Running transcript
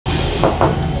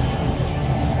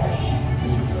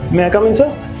May I come in, sir?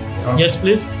 Yes,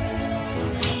 please.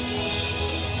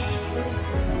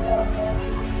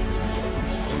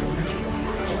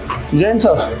 Jain,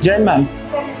 sir. Jain, ma'am.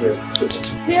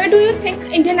 Where do you think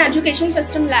Indian education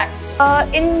system lacks?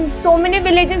 In so many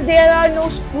villages, there are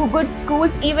no good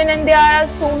schools, even, and there are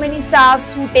so many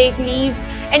staffs who take leaves.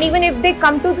 And even if they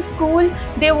come to the school,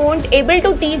 they won't able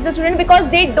to teach the student because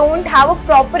they don't have a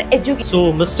proper education.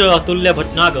 So, Mr. Atulya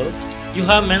Bhatnagar, you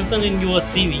have mentioned in your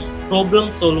CV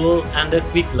problem solver and a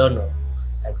quick learner.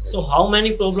 So, how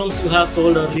many problems you have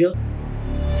solved earlier?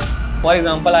 For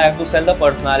example, I have to sell the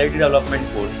personality development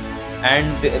course,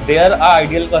 and their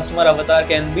ideal customer avatar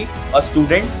can be a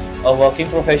student, a working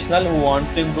professional who wants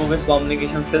to improve his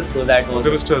communication skills. So that was.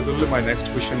 Okay, Mr. Atulya, my next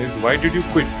question is, why did you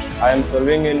quit? I am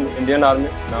serving in Indian Army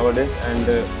nowadays, and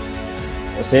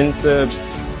since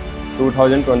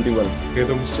 2021. Okay,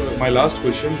 so Mr. My last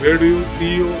question, where do you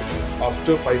see you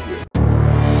after 5 years?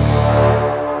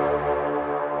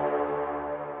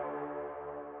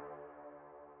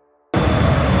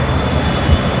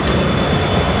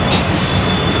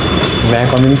 May I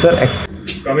come in, sir?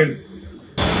 Come in.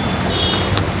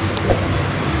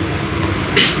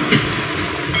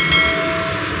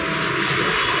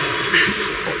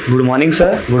 Good morning,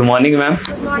 sir. Good morning, ma'am.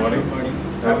 Good morning.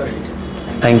 Have a seat.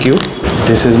 Thank you.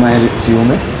 This is my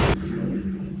resume.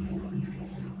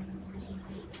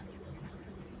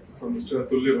 So, Mr.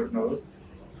 Atulya Bhatnagar,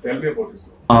 tell me about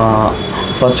yourself.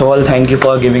 First of all, thank you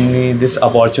for giving me this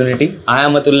opportunity. I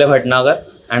am Atulya Bhatnagar,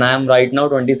 and I am right now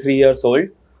 23 years old,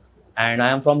 and I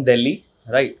am from Delhi,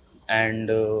 right?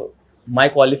 And my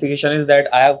qualification is that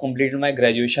I have completed my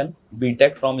graduation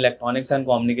BTech from Electronics and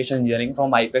Communication Engineering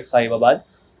from IPEX Saibabad,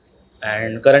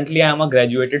 and currently I am a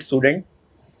graduated student.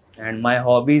 And my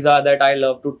hobbies are that I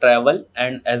love to travel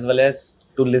and as well as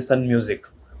to listen music.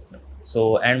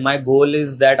 So, and my goal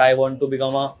is that I want to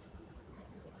become a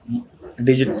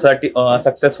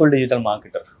successful digital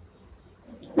marketer.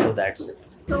 So that's it.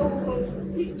 So,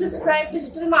 please describe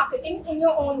digital marketing in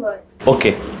your own words.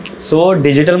 Okay, so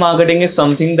digital marketing is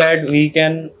something that we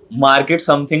can market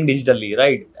something digitally,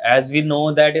 right? As we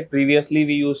know that previously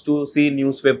we used to see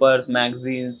newspapers,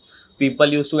 magazines,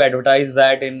 people used to advertise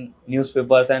that in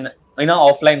newspapers and in an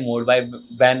offline mode by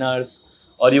banners,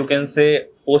 or you can say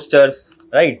posters,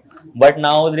 right? But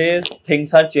nowadays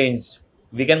things are changed.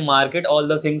 We can market all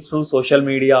the things through social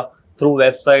media, through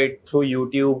website, through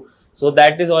YouTube. So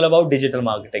that is all about digital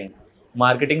marketing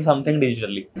something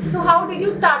digitally. So, how did you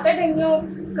started in your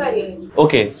career?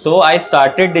 Okay, so I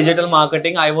started digital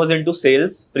marketing. I was into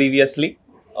sales previously.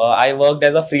 I worked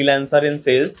as a freelancer in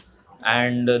sales,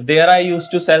 and there I used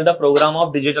to sell the program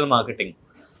of digital marketing.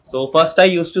 So first I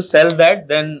used to sell that.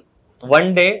 Then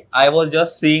one day I was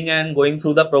just seeing and going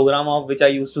through the program of which I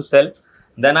used to sell.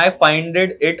 Then I find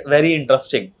it very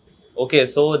interesting. Okay,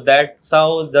 so that's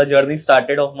how the journey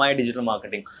started of my digital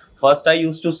marketing. First I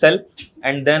used to sell,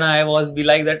 and then I was be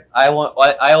like that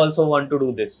I also want to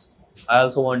do this. I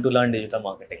also want to learn digital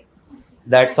marketing.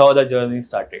 That's how the journey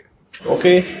started.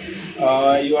 Okay,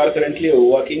 you are currently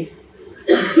working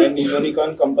in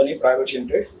Unicorn Company Private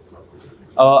Limited.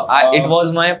 It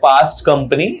was my past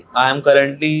company. I am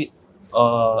currently,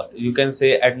 you can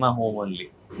say, at my home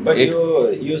only. But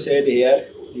you said here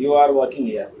you are working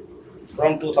here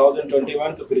from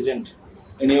 2021 to present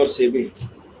in your CV.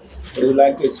 Would you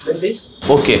like to explain this?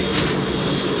 Okay.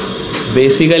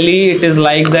 Basically, it is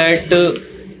like that.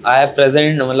 I have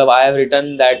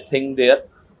written that thing there,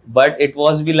 but it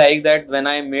was be like that when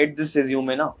I made this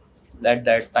resume, at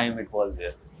that time it was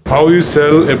there. How you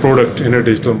sell a product in a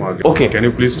digital market? Okay. Can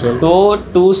you please tell? So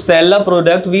to sell a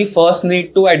product, we first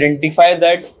need to identify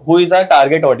that who is our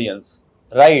target audience,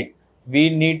 right? We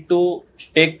need to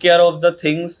take care of the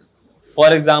things.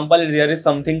 For example, there is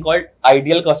something called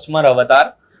ideal customer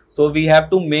avatar. So we have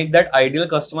to make that ideal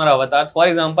customer avatar. For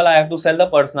example, I have to sell the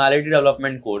personality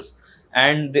development course,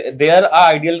 and their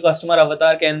ideal customer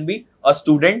avatar can be a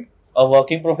student, a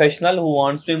working professional who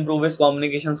wants to improve his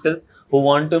communication skills, who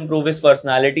want to improve his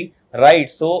personality, right?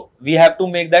 So we have to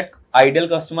make that ideal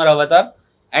customer avatar,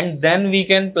 and then we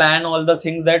can plan all the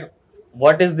things that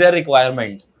what is their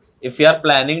requirement. If we are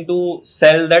planning to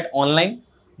sell that online,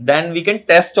 then we can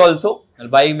test also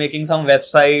by making some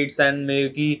websites, and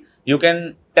maybe you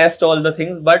can test all the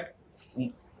things, but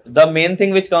the main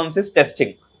thing which comes is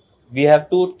testing. We have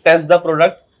to test the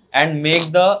product and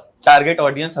make the target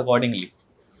audience accordingly.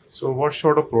 So what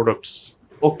sort of products?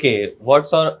 Okay,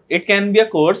 it can be a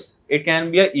course, it can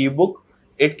be an ebook,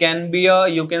 it can be a,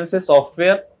 you can say,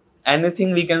 software,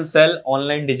 anything we can sell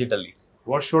online digitally.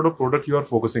 What sort of product you are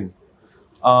focusing?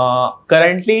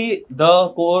 Currently,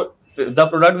 the the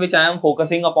product which I am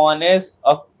focusing upon is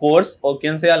a course, or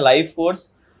can say a live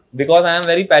course, because I am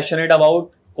very passionate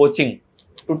about coaching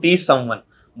to teach someone.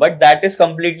 But that is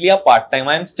completely a part time.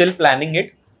 I am still planning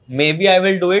it. Maybe I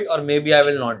will do it, or maybe I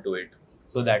will not do it.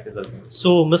 So that is a thing.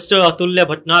 So, Mr. Atulya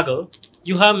Bhatnagar,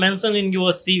 you have mentioned in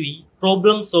your CV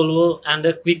problem solver and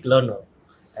a quick learner.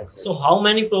 So, how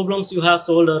many problems you have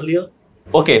solved earlier?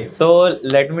 Okay, so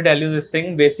let me tell you this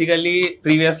thing. Basically,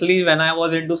 previously when I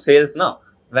was into sales,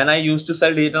 when I used to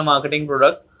sell digital marketing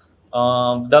product,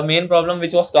 the main problem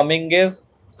which was coming is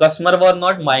customer were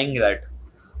not buying that.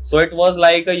 So it was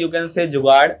like you can say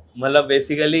jugaad.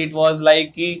 Basically, it was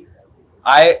like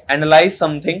I analyze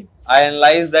something. I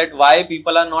analyze that why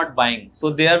people are not buying. So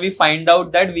there we find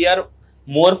out that we are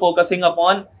more focusing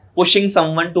upon pushing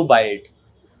someone to buy it.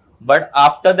 But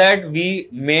after that, we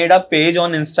made a page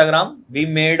on Instagram. We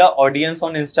made an audience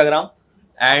on Instagram,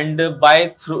 and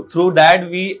through that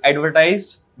we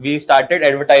advertised. We started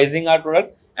advertising our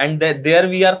product, and there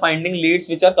we are finding leads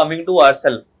which are coming to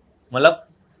ourselves.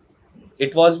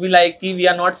 It was be like we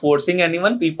are not forcing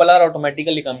anyone. People are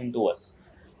automatically coming to us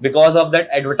because of that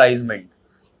advertisement.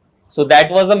 So that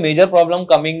was a major problem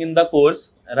coming in the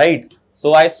course, right?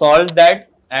 So I solved that.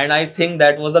 And I think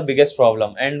that was the biggest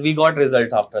problem, and we got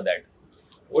result after that.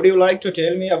 Would you like to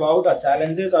tell me about the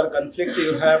challenges or conflict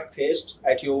you have faced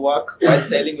at your work while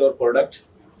selling your product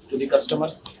to the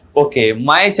customers? Okay,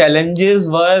 my challenges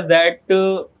were that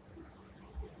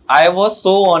I was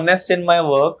so honest in my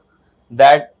work,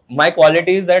 that my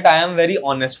quality is that I am very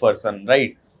honest person,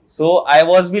 right? So I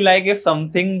was be like, if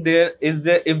something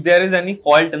if there is any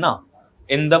fault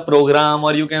in the program,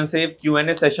 or you can say if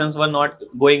Q&A sessions were not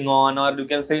going on, or you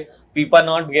can say people are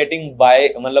not getting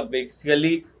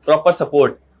basically proper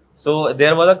support. So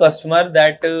there was a customer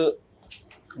that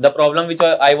the problem which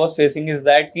I was facing is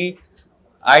that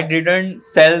I didn't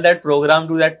sell that program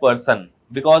to that person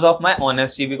because of my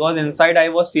honesty, because inside I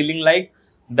was feeling like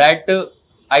that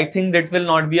I think that will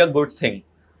not be a good thing.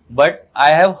 But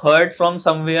I have heard from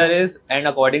somewhere and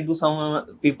according to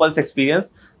some people's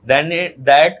experience,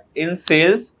 that in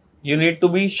sales you need to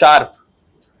be sharp,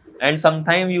 and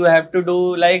sometimes you have to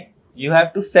do you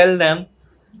have to sell them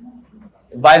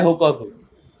by hook or crook.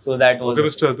 So that was Okay,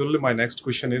 Mr. Atulya, my next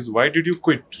question is, why did you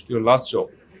quit your last job?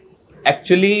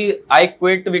 Actually, I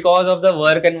quit because of the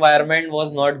work environment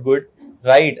was not good,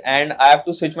 right? And I have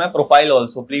to switch my profile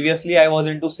also. Previously, I was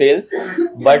into sales,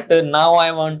 but now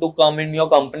I want to come in your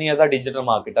company as a digital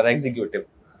marketer, executive.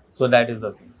 So that is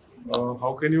the thing.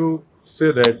 How can you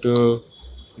say that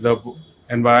the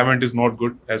environment is not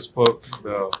good as per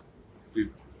the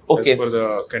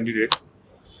candidate?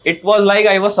 It was like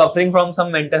I was suffering from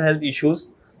some mental health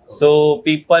issues. So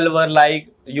people were like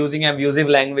using abusive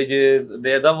languages.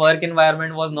 The work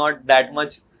environment was not that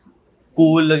much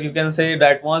cool. You can say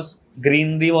that was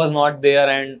greenery was not there,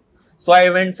 and so I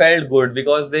even felt good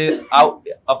because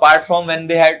apart from when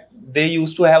they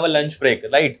used to have a lunch break,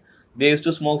 right? They used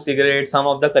to smoke cigarettes, some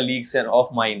of the colleagues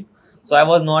of mine. So I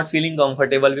was not feeling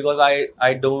comfortable because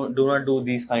I do not do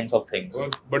these kinds of things.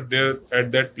 But there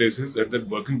at that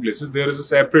working places, there is a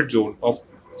separate zone of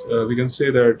we can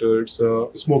say that it's a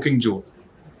smoking zone.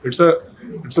 It's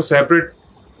a separate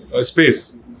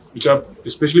space which are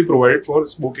especially provided for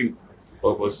smoking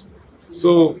purpose.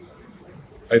 So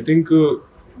I think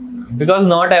because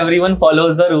not everyone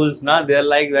follows the rules, they're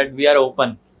like that we are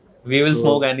open, we will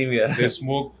smoke anywhere. They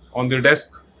smoke on their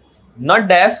desk. Not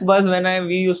desk, but when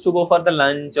we used to go for the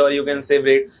lunch, or you can say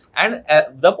break. And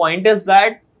the point is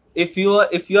that if you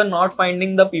are not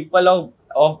finding the people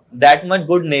of that much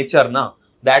good nature,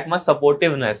 that much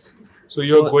supportiveness. So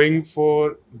you're going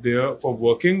for there for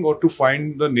working, or to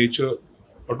find the nature,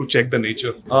 or to check the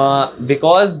nature?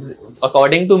 Because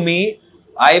according to me,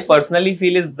 I personally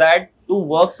feel is that to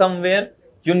work somewhere,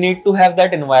 you need to have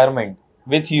that environment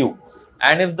with you.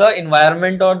 And if the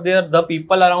environment or the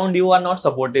people around you are not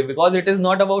supportive, because it is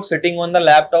not about sitting on the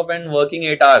laptop and working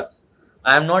 8 hours.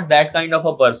 I am not that kind of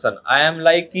a person. I am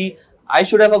like I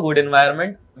should have a good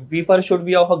environment. People should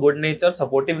be of a good nature,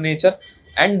 supportive nature,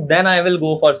 and then I will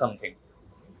go for something.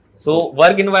 So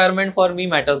work environment for me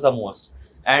matters the most,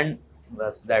 and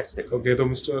that's it. Okay,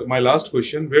 so my last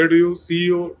question: where do you see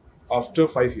you after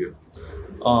 5 years?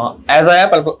 As I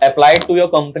have applied to your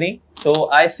company, so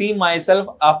I see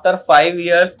myself after 5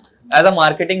 years as a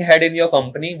marketing head in your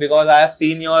company, because I have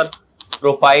seen your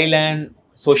profile and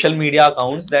social media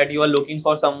accounts that you are looking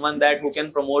for someone who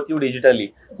can promote you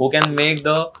digitally, who can make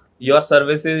your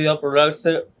services, your products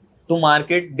to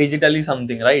market digitally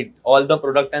something, right? All the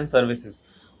product and services.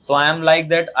 So I am like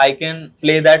that I can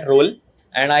play that role,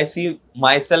 and I see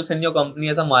myself in your company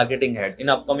as a marketing head in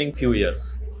upcoming few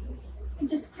years.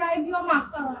 Describe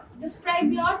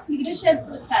your leadership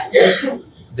style.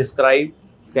 Describe.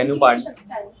 Can you pardon? Leadership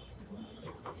style.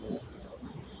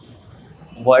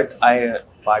 What I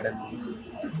pardon?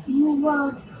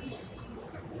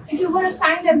 If you were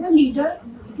assigned as a leader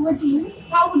to a team,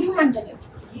 how would you handle it?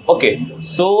 Okay,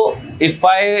 so if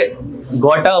I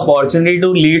got an opportunity to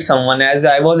lead someone, as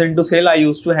I was into sale, I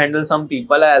used to handle some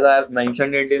people, as I have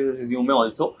mentioned it in the resume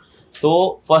also.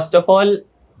 So first of all,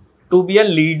 to be a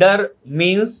leader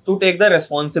means to take the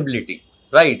responsibility,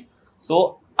 right?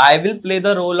 So I will play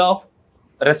the role of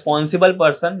responsible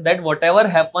person, that whatever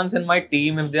happens in my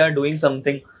team, if they are doing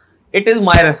something, it is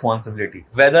my responsibility.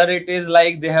 Whether it is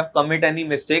like they have commit any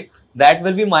mistake, that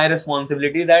will be my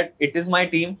responsibility, that it is my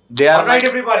team. They are Alright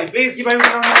everybody, please give a round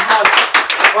of applause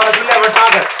for Abdullah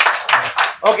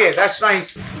Bhattnagar. Okay, that's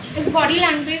nice. His body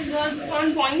language was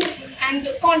on point and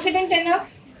confident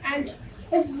enough, and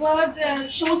his words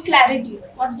shows clarity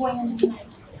what's going on in his mind.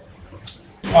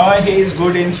 He is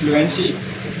good in fluency,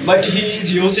 but he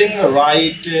is using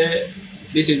right.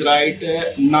 This is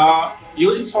right. Now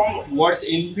using some words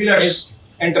in his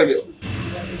interview.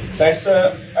 That's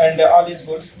and all is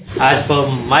good. As per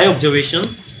my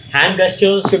observation, hand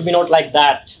gestures should be not like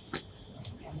that.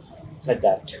 Like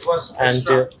that. It was And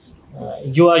extra.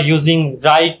 you are using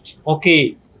right,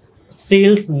 okay,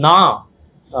 sales na.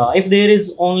 If there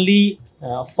is only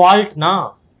fault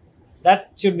na,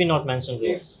 that should be not mentioned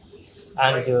here.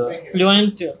 And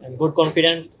fluent and good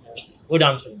confident, good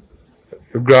answer.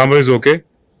 Your grammar is okay,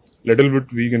 little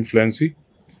bit weak in fluency.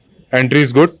 Entry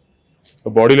is good, the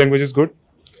body language is good,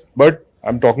 but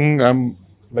I'm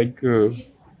like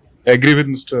agree with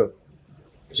Mr.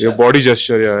 Your body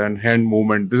gesture, yeah, and hand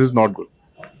movement. This is not good,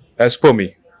 as per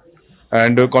me.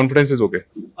 And confidence is okay.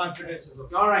 Confidence is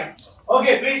okay. Alright.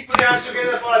 Okay, please put your hands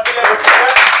together for Abdullah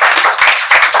Bhattnagar.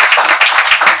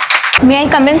 May I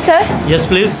come in, sir? Yes,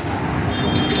 please.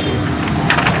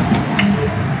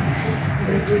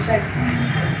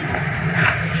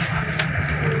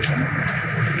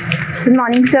 Good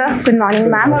morning, sir. Good morning,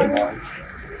 ma'am.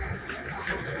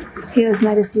 Here's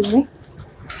my resume.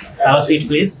 Have a seat,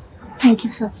 please. Thank you,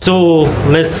 sir. So,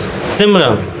 Miss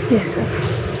Simran, Yes, sir.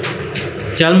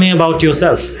 tell me about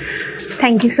yourself.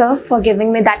 Thank you, sir, for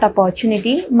giving me that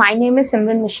opportunity. My name is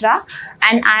Simran Mishra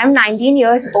and I am 19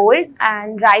 years old,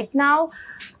 and right now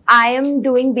I am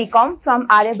doing BCom from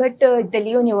Aryabhat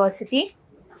Delhi University,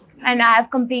 and I have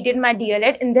completed my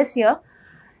DLED in this year,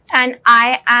 and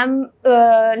I am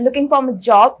looking for a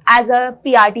job as a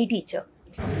PRT teacher.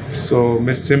 So,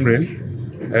 Miss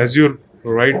Simran, as you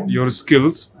write your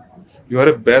skills, you are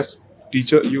a best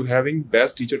teacher. You having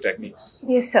best teacher techniques.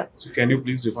 Yes, sir. So, can you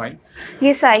please define?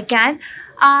 Yes, I can.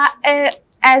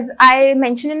 As I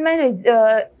mentioned in my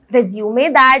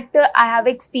resume that I have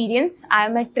experience. I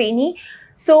am a trainee.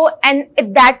 So, and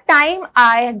at that time,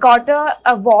 I got a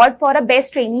award for a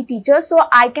best trainee teacher. So,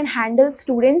 I can handle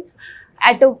students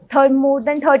at more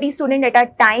than 30 students at a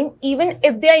time, even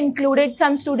if they are included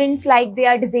some students like they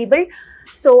are disabled.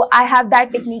 So, I have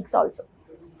that techniques also.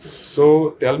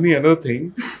 So, tell me another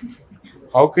thing.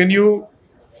 How can you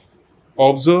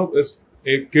observe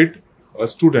a kid, a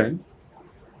student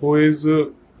who is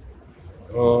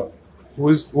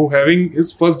having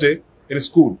his first day in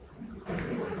school?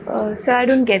 So, I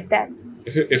don't get that.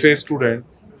 If a student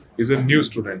is a new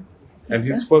student and Yes,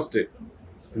 his sir. first day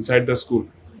inside the school,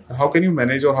 how can you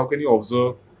manage, or how can you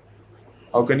observe?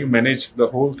 How can you manage the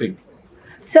whole thing?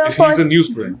 So, If he is a new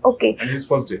student okay. and his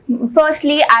first day.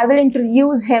 Firstly, I will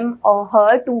introduce him or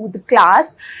her to the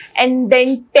class and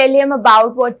then tell him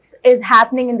about what is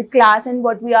happening in the class and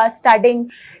what we are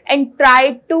studying, and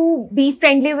try to be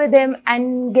friendly with him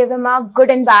and give him a good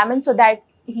environment so that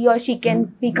he or she can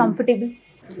be comfortable.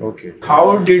 Okay.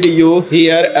 How did you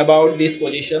hear about this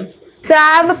position? So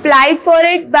I have applied for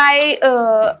it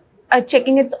by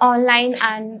checking it online,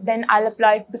 and then I'll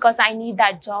apply it because I need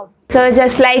that job. So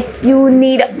just like you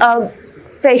need a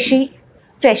freshie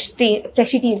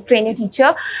trainee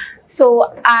teacher.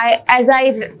 So as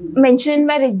I mentioned in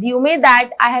my resume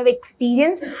that I have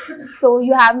experience. So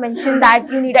you have mentioned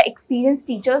that you need an experienced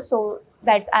teacher. So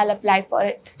I'll apply for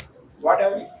it. What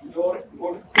are your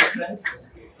good strengths?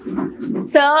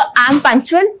 So I'm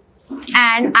punctual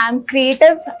and I'm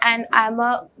creative and I'm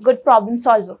a good problem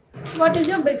solver. What is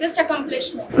your biggest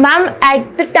accomplishment? Ma'am,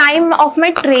 at the time of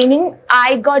my training,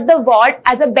 I got the award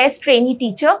as a best trainee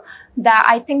teacher.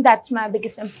 I think that's my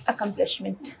biggest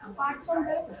accomplishment.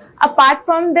 Apart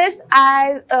from this,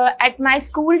 at my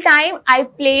school time, I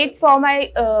played for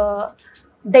my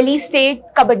Delhi State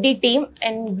Kabaddi team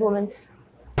in women's.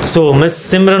 So, Miss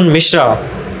Simran Mishra,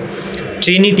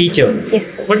 trainee teacher. Yes,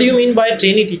 sir. What do you mean by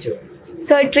trainee teacher?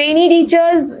 So trainee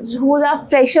teachers who are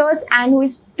freshers and who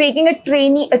is taking a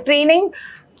training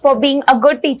for being a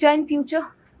good teacher in future.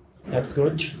 That's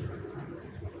good.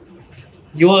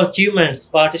 Your achievements,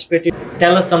 participated.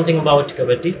 Tell us something about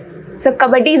Kabaddi. So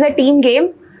Kabaddi is a team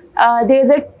game.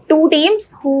 There's two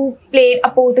teams who played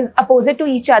opposite to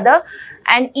each other,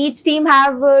 and each team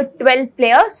have 12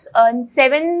 players.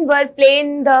 7 were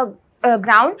playing the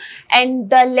ground, and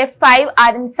the left 5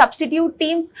 are in substitute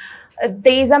teams.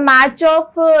 There is a match of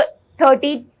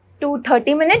 30 to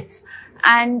 30 minutes,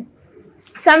 and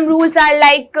some rules are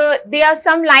like there are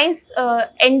some lines,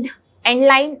 end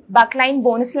line, back line,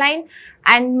 bonus line,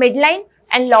 and mid line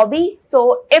and lobby.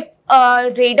 So if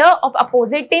a raider of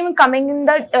opposite team coming in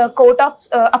the court of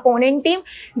opponent team,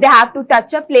 they have to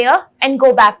touch a player and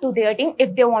go back to their team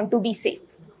if they want to be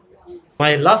safe.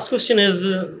 My last question is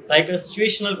like a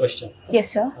situational question.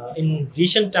 Yes, sir. In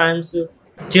recent times,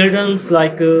 children's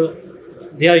like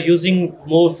they are using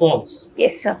more phones.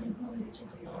 Yes, sir.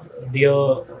 They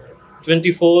are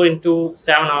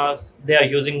 24/7 hours. They are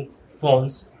using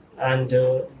phones, and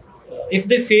if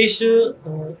they face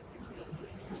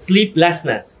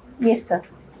sleeplessness, yes, sir,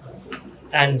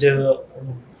 and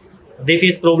they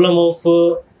face problem of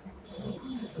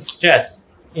stress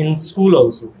in school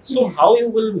also. So yes, how you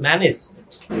will manage?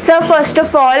 So first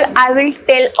of all, I will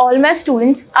tell all my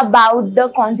students about the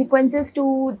consequences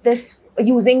to this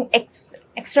using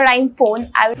extra time phone.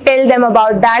 I will tell them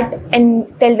about that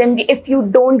and tell them if you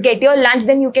don't get your lunch,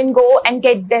 then you can go and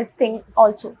get this thing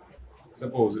also.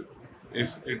 Suppose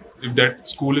if that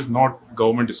school is not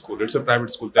government school, it's a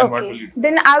private school, then what will you do?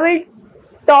 Then I will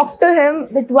talk to him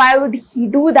that why would he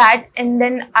do that, and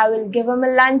then I will give him a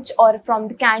lunch or from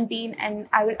the canteen, and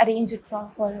I will arrange it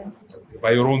for him.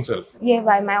 By your own self? Yeah,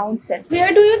 by my own self.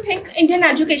 Where do you think Indian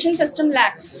education system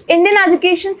lacks? Indian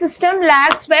education system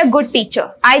lacks by a good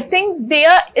teacher. I think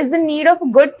there is a need of a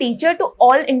good teacher to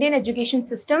all Indian education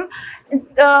system.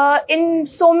 In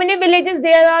so many villages,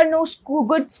 there are no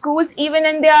good schools, even,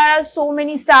 and there are so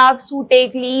many staffs who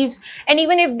take leaves. And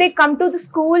even if they come to the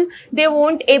school, they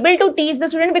won't able to teach the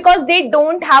student because they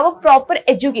don't have a proper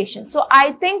education. So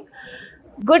I think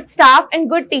good staff and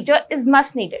good teacher is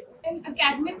must needed. In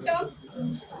academic terms?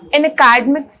 In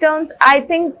academic terms, I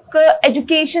think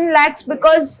education lacks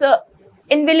because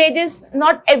in villages,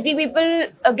 not every people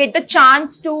get the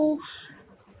chance to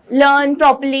learn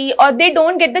properly, or they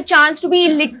don't get the chance to be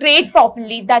literate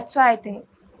properly. That's why I think.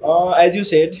 As you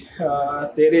said,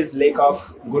 there is lack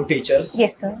of good teachers.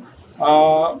 Yes, sir.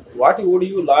 What would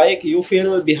you like? You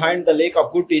feel behind the lack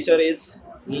of good teacher is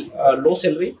low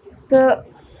salary?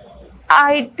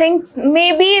 I think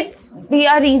maybe it's be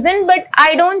a reason, but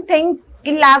I don't think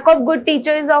lack of good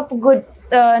teachers of good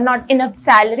not enough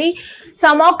salary.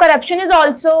 Somehow corruption is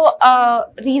also a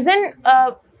reason.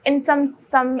 In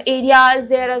some areas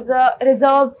there is a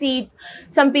reserved seat.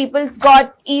 Some people's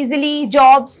got easily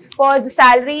jobs for the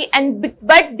salary,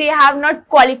 but they have not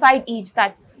qualified each.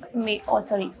 That's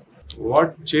also reason.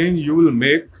 What change you will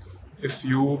make if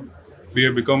you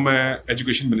become an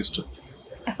education minister?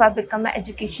 If I become an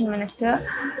education minister,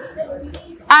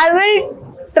 I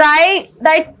will try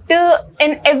that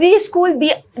in every school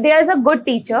there is a good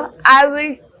teacher. I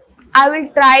will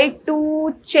try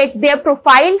to check their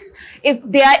profiles if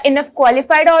they are enough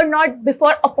qualified or not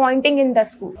before appointing in the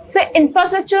school. So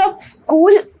infrastructure of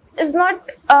school is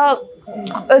not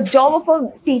a job of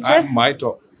a teacher.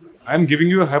 I am giving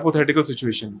you a hypothetical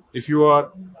situation. If you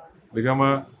are become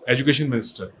a education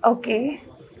minister. Okay.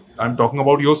 I'm talking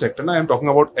about your sector. I am talking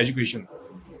about education.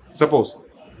 Suppose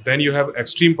then you have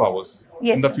extreme powers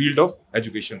yes, in the sir. field of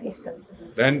education. Yes, sir.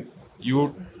 Then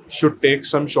you should take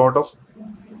some sort of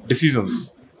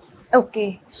decisions.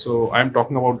 Okay. So I'm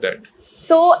talking about that.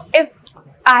 So if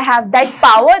I have that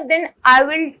power, then I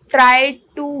will try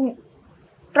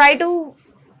to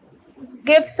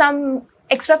give some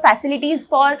extra facilities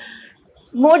for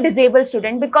more disabled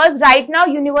students, because right now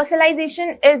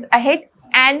universalization is ahead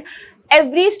and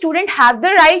every student have the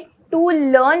right to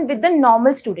learn with the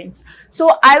normal students.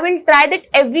 So I will try that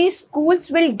every schools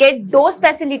will get those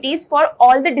facilities for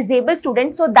all the disabled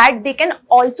students so that they can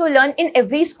also learn in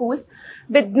every schools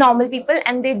with normal people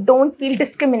and they don't feel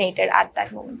discriminated at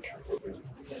that moment.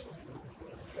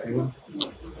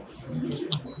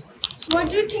 What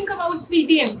do you think about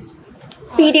PTMs?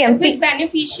 PTMs. Is it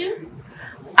beneficial?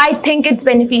 I think it's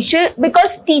beneficial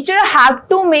because teachers have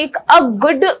to make a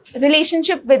good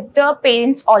relationship with the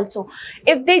parents also.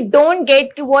 If they don't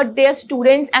get what their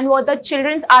students and what the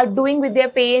children are doing with their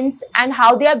parents and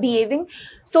how they are behaving,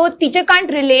 so teacher can't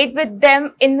relate with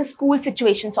them in the school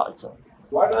situations also.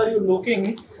 What are you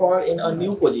looking for in a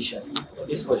new position?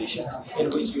 this position in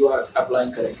which you are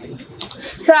applying correctly?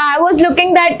 So I was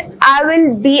looking that I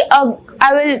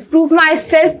will prove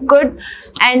myself good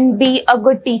and be a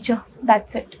good teacher.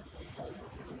 That's it.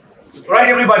 Right,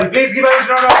 everybody, please give us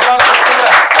a round of applause for Sila.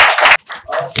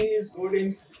 She is good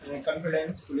in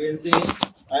confidence, fluency,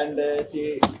 and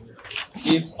she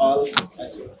gives all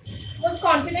actually. Was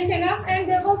confident enough, and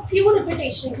there were few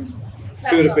repetitions. That's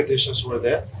Few all. repetitions were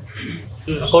there.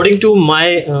 According to my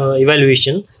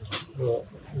evaluation,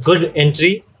 good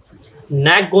entry,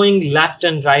 not going left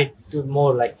and right to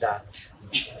more like that.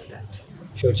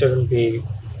 So it shouldn't be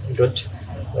good.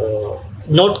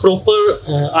 Not proper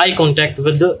eye contact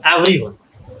with everyone.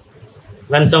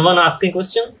 When someone asking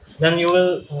question, then you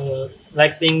will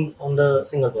like seeing on the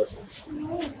single person.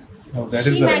 No, that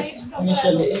is She the managed properly.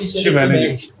 Initially She she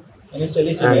managed.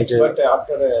 Initially she And, makes, but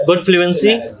after Good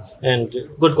fluency she manages. and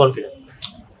good confidence.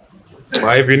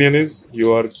 My opinion is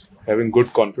you are having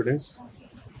good confidence.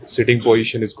 Sitting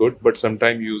position is good, but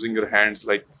sometimes using your hands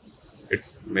like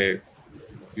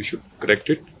you should correct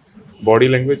it. Body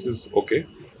language is okay.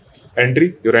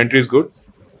 Your entry is good.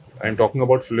 I'm talking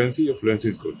about fluency, your fluency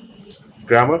is good.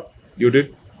 Grammar, you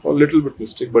did a little bit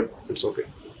mistake, but it's okay.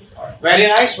 Very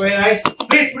nice, very nice.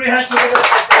 Please put your hands together.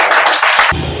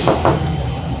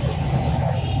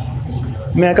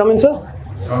 May I come in, sir?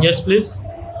 Yes, please.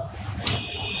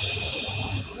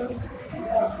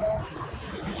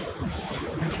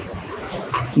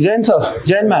 Jain, sir.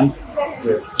 Jain, ma'am.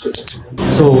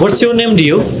 So, what's your name,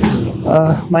 dear?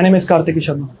 My name is Kartiki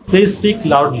Sharma. Please speak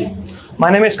loudly.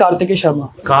 My name is Kartiki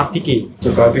Sharma. Kartikeya.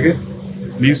 So Karthikeya,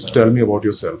 please tell me about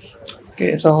yourself.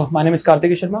 Okay, so my name is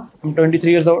Kartiki Sharma. I'm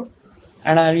 23 years old,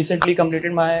 and I recently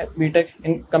completed my BTech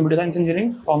in Computer Science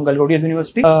Engineering from Galgodias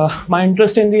University. My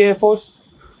interest in the Air Force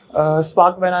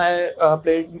sparked when I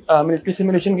played military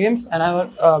simulation games, and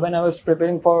when I was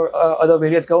preparing for other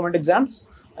various government exams,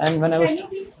 and when I was Can you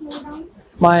please slow down?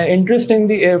 my interest in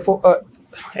the Air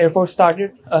Force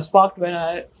sparked when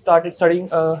I started studying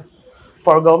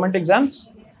for government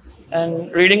exams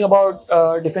and reading about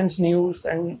defense news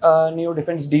and new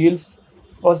defense deals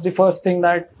was the first thing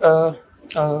that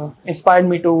inspired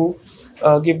me to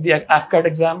give the AFCAT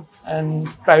exam and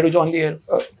try to join the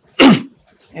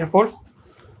Air Force.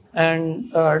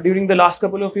 And during the last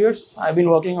couple of years, I've been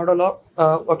working out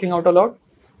a lot,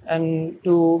 and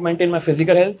to maintain my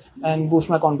physical health and boost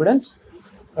my confidence.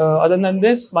 Other than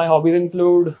this, my hobbies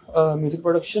include music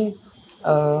production,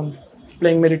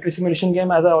 playing military simulation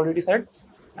game, as I already said,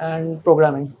 and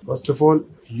programming. First of all,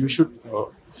 you should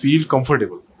feel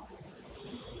comfortable.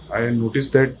 I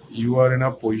noticed that you are in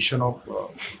a position of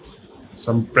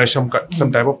some pressure,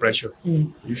 some type of pressure.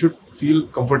 You should feel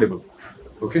comfortable.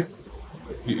 Okay?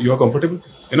 You are comfortable?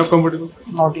 Enough comfortable?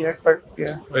 Not yet, but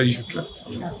yeah. Well, you should try.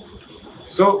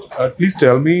 So, please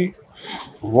tell me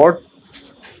what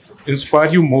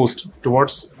inspired you most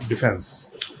towards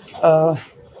defense?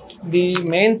 The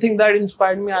main thing that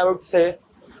inspired me, I would say,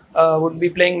 would be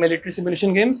playing military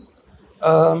simulation games.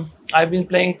 I've been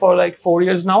playing for like 4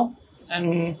 years now,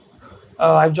 and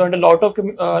I've joined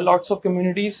lots of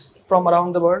communities from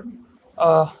around the world.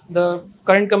 The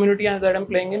current community that I'm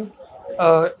playing in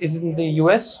is in the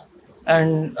US,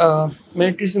 and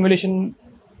military simulation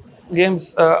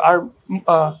games are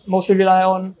mostly rely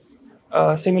on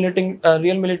simulating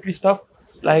real military stuff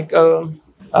like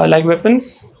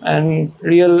weapons and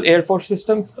real Air Force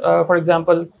systems. For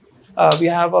example, we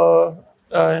have a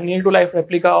near-to-life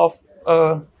replica of.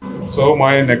 So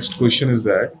my next question is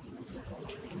that,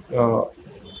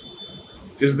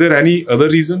 is there any other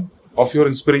reason of your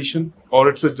inspiration, or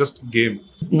it's a just game?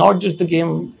 Not just the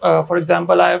game. For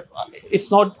example, I've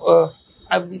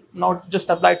not just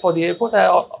applied for the Air Force.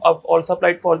 I've also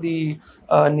applied for the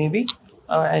Navy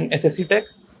and SSC Tech.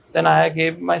 Then I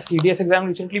gave my CDS exam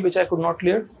recently, which I could not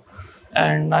clear,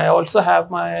 and I also have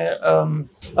my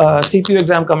CPU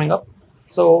exam coming up.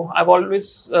 So I've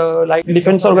always liked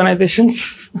defense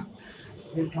organizations.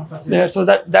 Yeah, so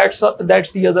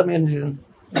that's the other main reason.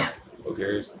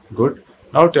 Okay, good.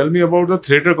 Now tell me about the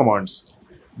theater commands.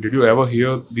 Did you ever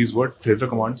hear these words, theater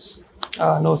commands?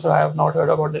 No, sir, I have not heard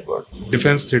about that word.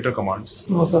 Defense theater commands.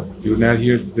 No, sir. You never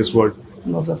hear this word?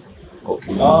 No, sir.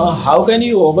 Okay. How can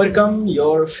you overcome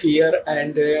your fear,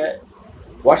 and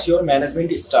what's your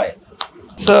management style?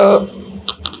 So,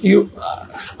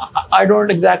 I don't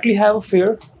exactly have a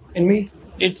fear in me.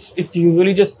 It's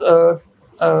usually just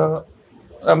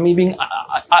me being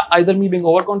either me being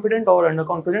overconfident or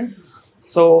underconfident.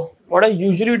 So what I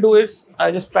usually do is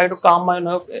I just try to calm my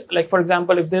nerves. Like for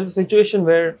example, if there's a situation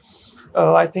where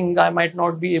I think I might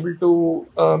not be able to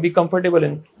be comfortable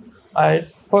in,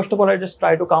 first of all I just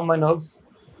try to calm my nerves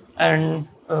and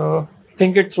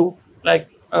think it through. Like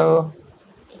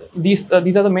these are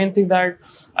the main things that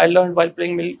I learned while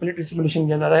playing military simulation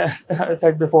games, as I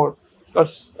said before.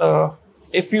 Because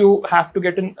if you have to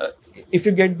get in, if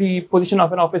you get the position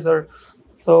of an officer,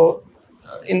 so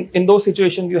in those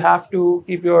situations you have to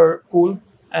keep your cool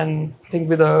and think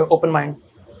with an open mind.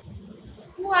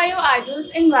 Who are your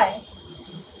idols and why?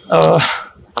 Uh,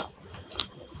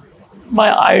 my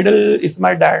idol is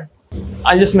my dad.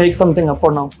 I'll just make something up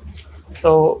for now.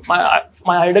 So my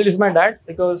idol is my dad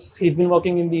because he's been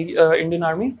working in the Indian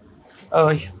Army.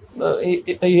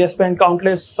 He has spent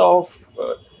countless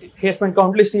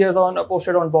years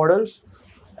posted on borders,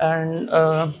 and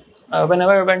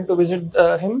whenever I went to visit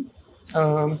him,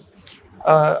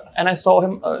 and I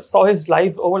saw his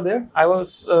life over there, I was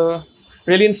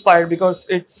really inspired because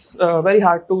it's very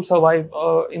hard to survive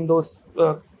in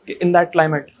that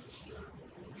climate.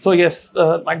 So yes,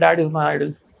 my dad is my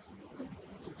idol.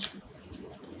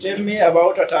 Tell me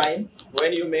about a time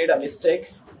when you made a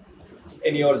mistake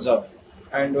in your job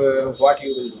and what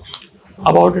you will do.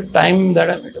 About a time that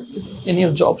I made in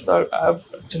your jobs, I've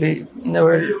actually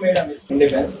never. If you made a mistake in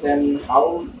defense, then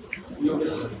how you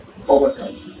will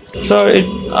overcome? So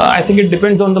I think it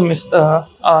depends on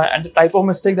the type of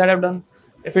mistake that I've done.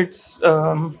 If it's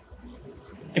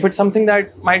something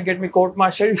that might get me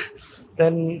court-martialed,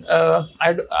 then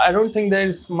I don't think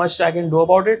there's much I can do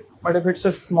about it. But if it's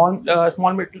a small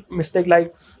mistake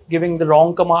like giving the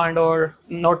wrong command or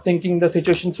not thinking the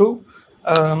situation through,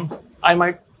 I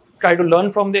might try to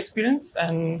learn from the experience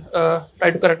and try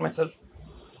to correct myself.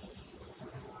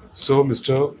 So,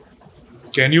 Mr.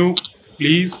 Can you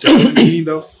please tell me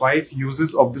the 5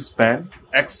 uses of this pen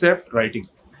except writing?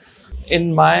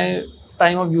 In my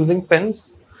time of using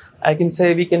pens, I can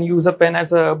say we can use a pen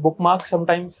as a bookmark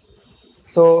sometimes.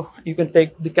 So you can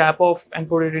take the cap off and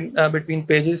put it in between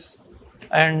pages,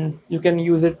 and you can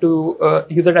use it to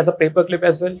use it as a paper clip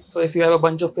as well. So if you have a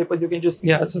bunch of papers, you can just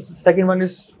So the second one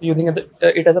is using it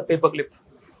as a paper clip.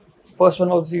 First one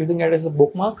was using it as a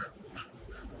bookmark.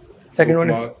 Second one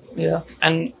is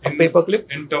and a paper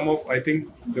clip. In terms of, I think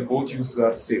the both uses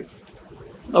are same.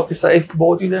 Okay, so if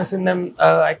both users in them,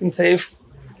 I can say if,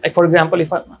 like for example,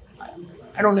 if I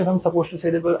don't know if I'm supposed to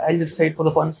say this, but I'll just say it for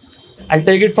the fun. I'll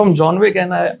take it from John Wick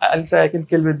and I'll say I can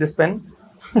kill with this pen.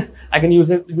 I can use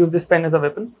this pen as a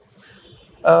weapon.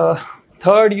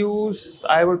 Third use,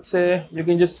 I would say you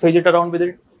can just fidget around with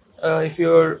it. If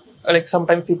you're like,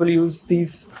 sometimes people use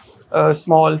these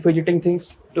small fidgeting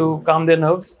things to calm their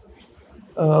nerves.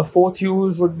 Fourth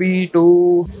use would be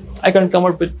to, I can't come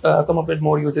up with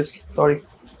more uses. Sorry.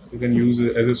 You can use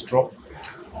it as a straw.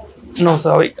 No,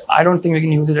 sorry. I don't think we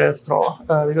can use it as a straw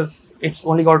because it's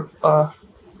only got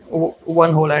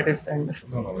one hole at its end.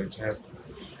 No, it have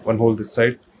one hole this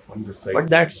side, one this side. But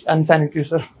that's unsanitary,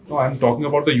 sir. No, I'm talking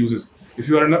about the uses. If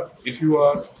you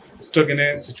are stuck in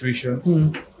a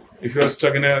situation, if you are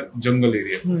stuck in a jungle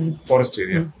area, forest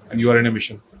area, and you are in a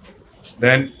mission,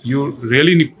 then you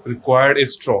really required a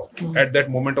straw. At that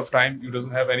moment of time, you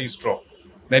doesn't have any straw.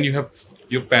 Then you have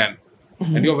your pen,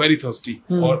 and you are very thirsty,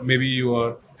 or maybe you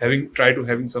are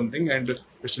having something, and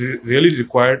it's really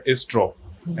required a straw.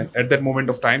 And at that moment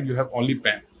of time, you have only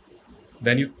pen.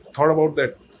 Then you thought about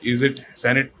that. Is it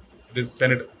sanitary?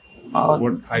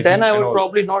 Then I would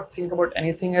probably not think about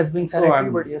anything as being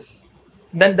sanitary, but yes.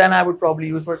 Then I would probably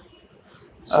use, but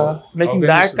making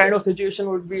that kind of situation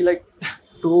would be like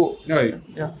too.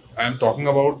 Yeah. I am talking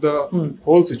about the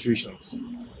whole situations,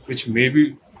 which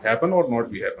maybe happen or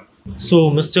not be happen. So,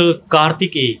 Mr.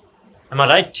 Karthikeya, am I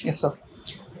right? Yes, sir.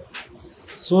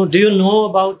 So, do you know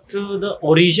about the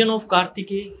origin of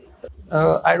Karthikeya?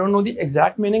 I don't know the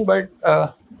exact meaning, but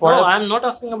no, I'm not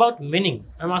asking about meaning.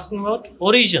 I'm asking about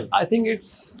origin. I think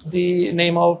it's the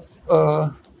name of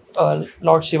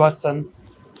Lord Shiva's son,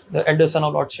 the elder son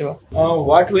of Lord Shiva.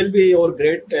 What will be your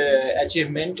great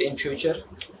achievement in future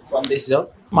from this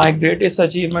job? My greatest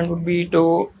achievement would be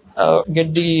to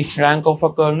get the rank of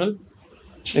a colonel,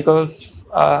 because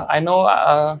I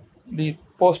know the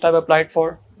post I've applied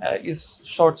for is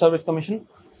short service commission,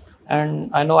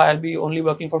 and I know I'll be only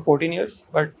working for 14 years.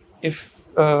 But if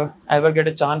I ever get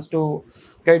a chance to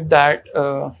get that,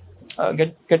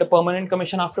 get a permanent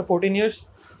commission after 14 years,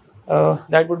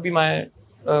 that would be my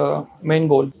main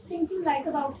goal. Things you like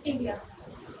about India?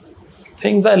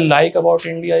 Things I like about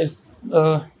India is,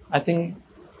 I think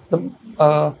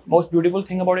the most beautiful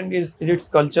thing about India is its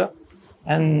culture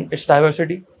and its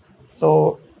diversity.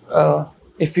 So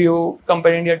if you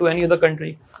compare India to any other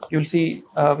country, you'll see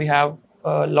we have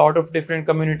a lot of different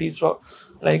communities. So,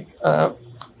 like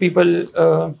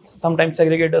people sometimes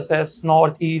segregate us as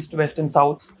north, east, west, and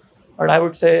south. But I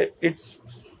would say it's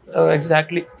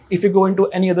exactly if you go into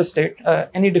any other state,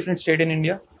 any different state in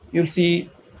India, you'll see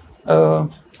a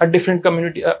different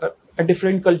community, a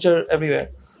different culture everywhere.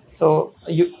 So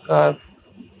you.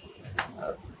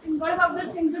 What about the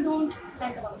things you don't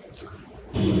like about it?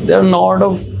 There are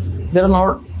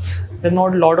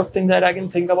not a lot of things that I can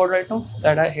think about right now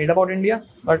that I hate about India,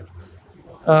 but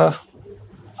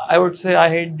I would say I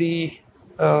hate the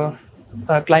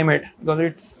climate,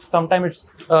 because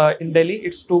sometimes in Delhi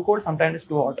it's too cold, sometimes it's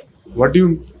too hot. What do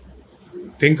you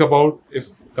think about if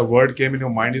the word came in your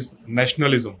mind is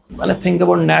nationalism? When I think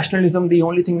about nationalism, the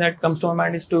only thing that comes to my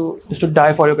mind is to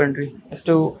die for your country.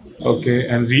 Okay,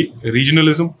 and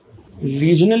regionalism?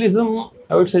 Regionalism,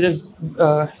 I would say just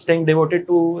staying devoted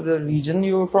to the region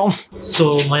you're from.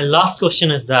 So my last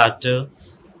question is that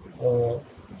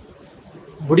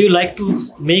would you like to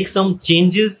make some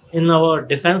changes in our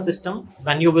defense system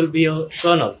when you will be a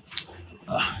colonel?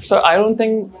 So I don't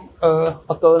think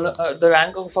the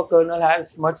rank of a colonel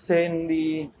has much say in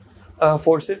the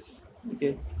forces.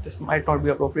 Okay, this might not be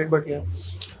appropriate, but yeah.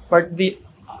 But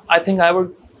I think I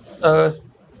would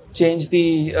change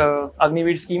the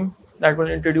Agniveer scheme that was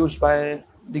introduced by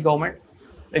the government,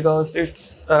 because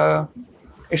it's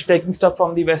taking stuff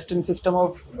from the Western system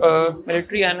of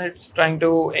military and it's trying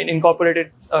to incorporate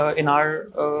it in our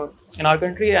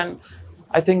country. And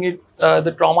I think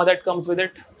the trauma that comes with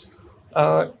it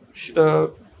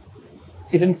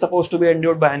isn't supposed to be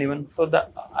endured by anyone. So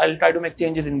that I'll try to make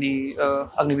changes in the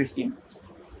Agniveer scheme.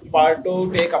 Part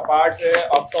to take a part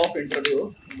of tough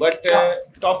interview, but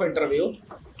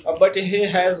he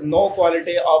has no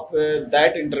quality of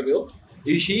that interview.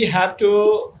 He have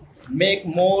to make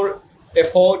more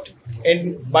effort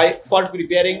for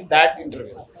preparing that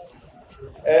interview.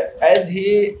 As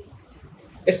he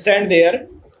stand there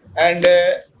and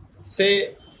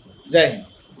say Jai Hind,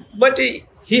 but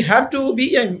he have to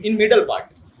be in middle part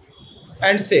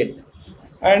and sit,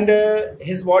 and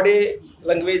his body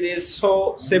language is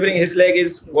so shivering, his leg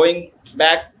is going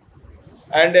back,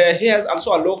 and he has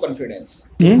also a low confidence.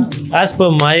 As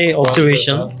per my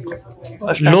observation,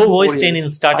 low voice training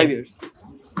starting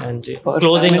and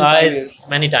closing eyes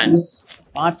many times.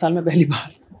 5 साल में पहली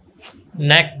बार.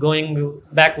 Neck going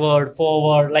backward,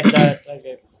 forward, like that.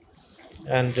 Okay.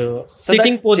 And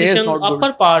sitting position,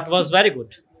 upper part was very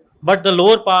good, but the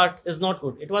lower part is not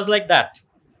good. It was like that.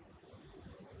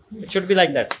 It should be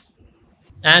like that.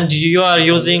 And you are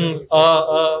using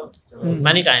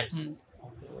many times.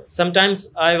 Sometimes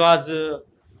I was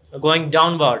going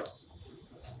downwards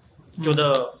to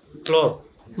the floor,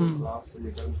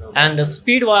 and the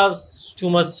speed was too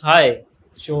much high.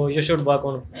 So you should work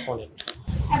on it.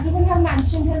 Everyone have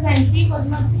mentioned his entry was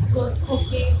not good.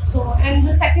 Okay, so and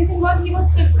the second thing was he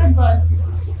was swift with words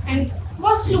and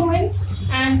was fluent,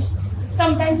 and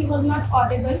sometimes he was not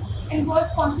audible and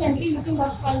was constantly looking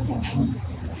up while thinking.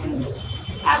 And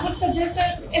I would suggest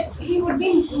that if he would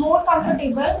be more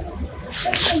comfortable.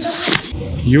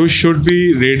 You should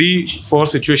be ready for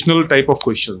situational type of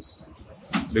questions,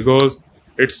 because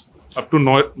it's up to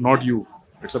not you.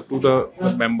 It's up to the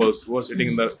members who are sitting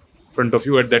in the front of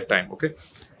you at that time. Okay,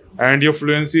 and your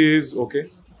fluency is okay,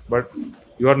 but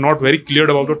you are not very clear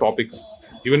about the topics,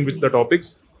 even with the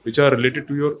topics which are related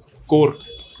to your core.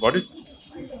 Got it?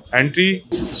 Entry.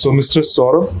 So, Mr.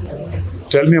 Saurabh,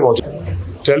 tell me about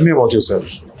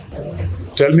yourself.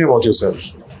 Tell me about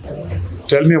yourself.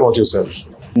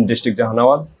 In District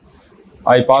Jahanabad,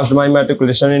 I passed my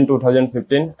matriculation in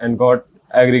 2015 and got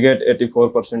aggregate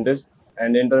 84%,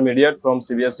 and intermediate from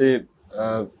CBSE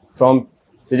from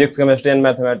physics, chemistry and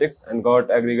mathematics and got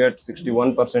aggregate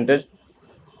 61%.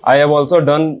 I have also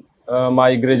done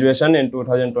my graduation in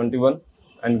 2021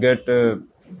 and get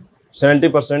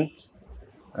 70%,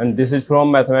 and this is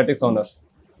from mathematics honors.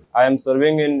 I am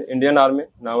serving in Indian Army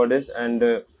nowadays,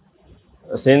 and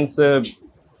since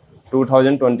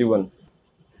 2021.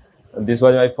 This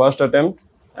was my first attempt,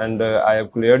 and I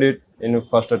have cleared it in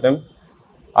first attempt.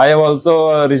 I am also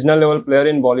a regional level player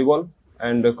in volleyball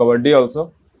and kabaddi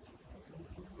also.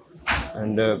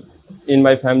 And in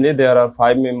my family there are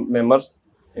 5 members,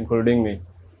 including me.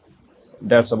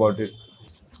 That's about it.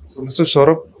 So, Mr.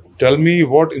 Saurabh, tell me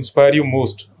what inspired you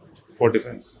most for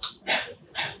defense?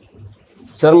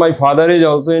 Sir, my father is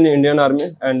also in Indian Army,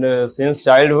 and since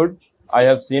childhood I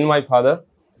have seen my father,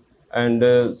 and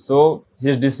so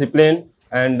his discipline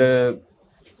and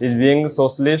his being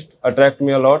socialist attract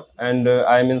me a lot, and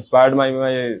I am inspired by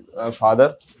my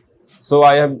father. So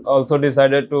I have also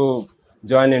decided to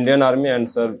join Indian Army and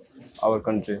serve our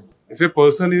country. If a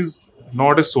person is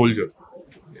not a soldier,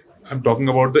 I'm talking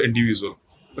about the individual,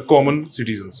 the common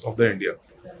citizens of the India,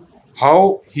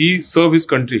 how he serve his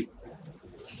country?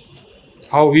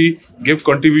 how he give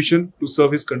contribution to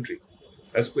serve his country,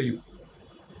 as per you?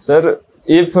 Sir,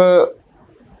 if I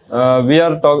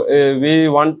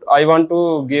want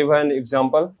to give an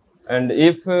example, and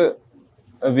if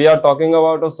we are talking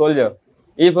about a soldier,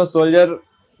 if a soldier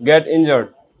get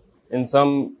injured in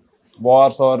some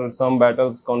wars or some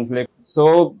battles, conflict,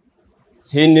 so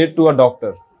he need to a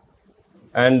doctor,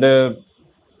 and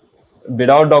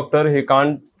without doctor he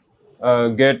can't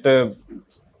get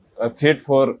fit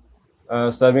for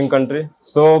serving country.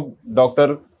 So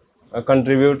doctor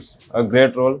contributes a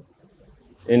great role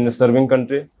in serving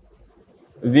country.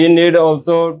 We need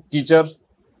also teachers.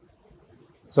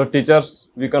 So teachers,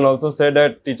 we can also say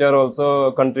that teacher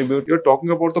also contribute. You're talking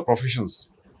about the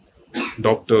professions,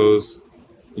 doctors,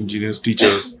 engineers,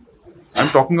 teachers. I'm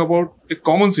talking about a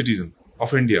common citizen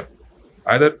of India.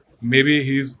 Either maybe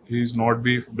he's not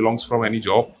belongs from any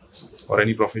job or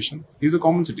any profession. He's a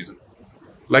common citizen,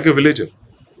 like a villager.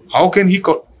 How can he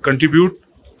contribute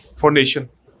for nation?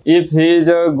 If he is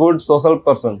a good social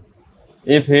person,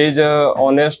 if he is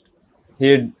honest,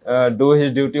 he do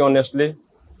his duty honestly,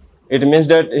 it means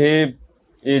that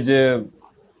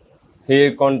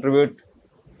he contribute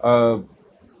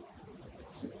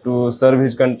to serve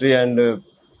his country, and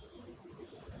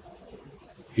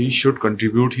he should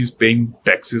contribute. He's paying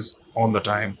taxes on the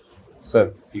time.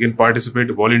 sir, He can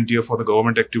participate, volunteer for the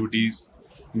government activities,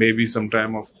 maybe some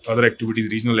time of other activities,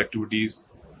 regional activities,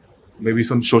 maybe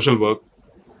some social work.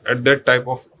 At that type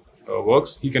of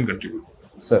works, he can contribute.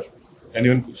 sir.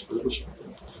 Anyone?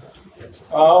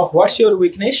 What's your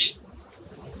weakness?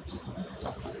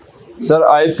 Sir,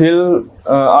 I feel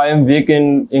I am weak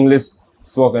in English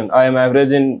spoken. I am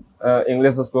average in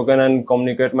English spoken and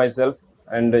communicate myself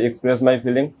and express my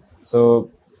feeling.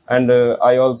 So, and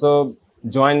I also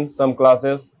joined some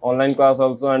classes, online class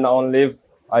also, and on leave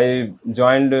I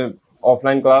joined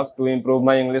offline class to improve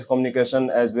my English communication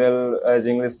as well as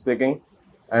English speaking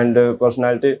and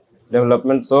personality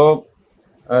development. So,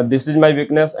 this is my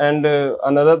weakness. And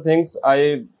another things,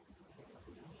 I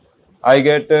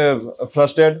get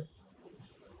frustrated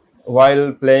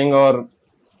while playing or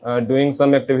doing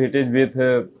some activities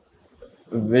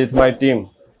with my team,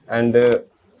 and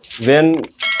when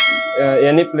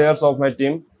any players of my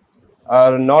team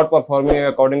are not performing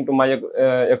according to my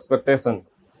expectation,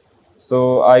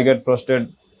 so I get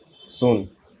frustrated soon.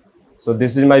 So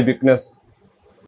this is my weakness.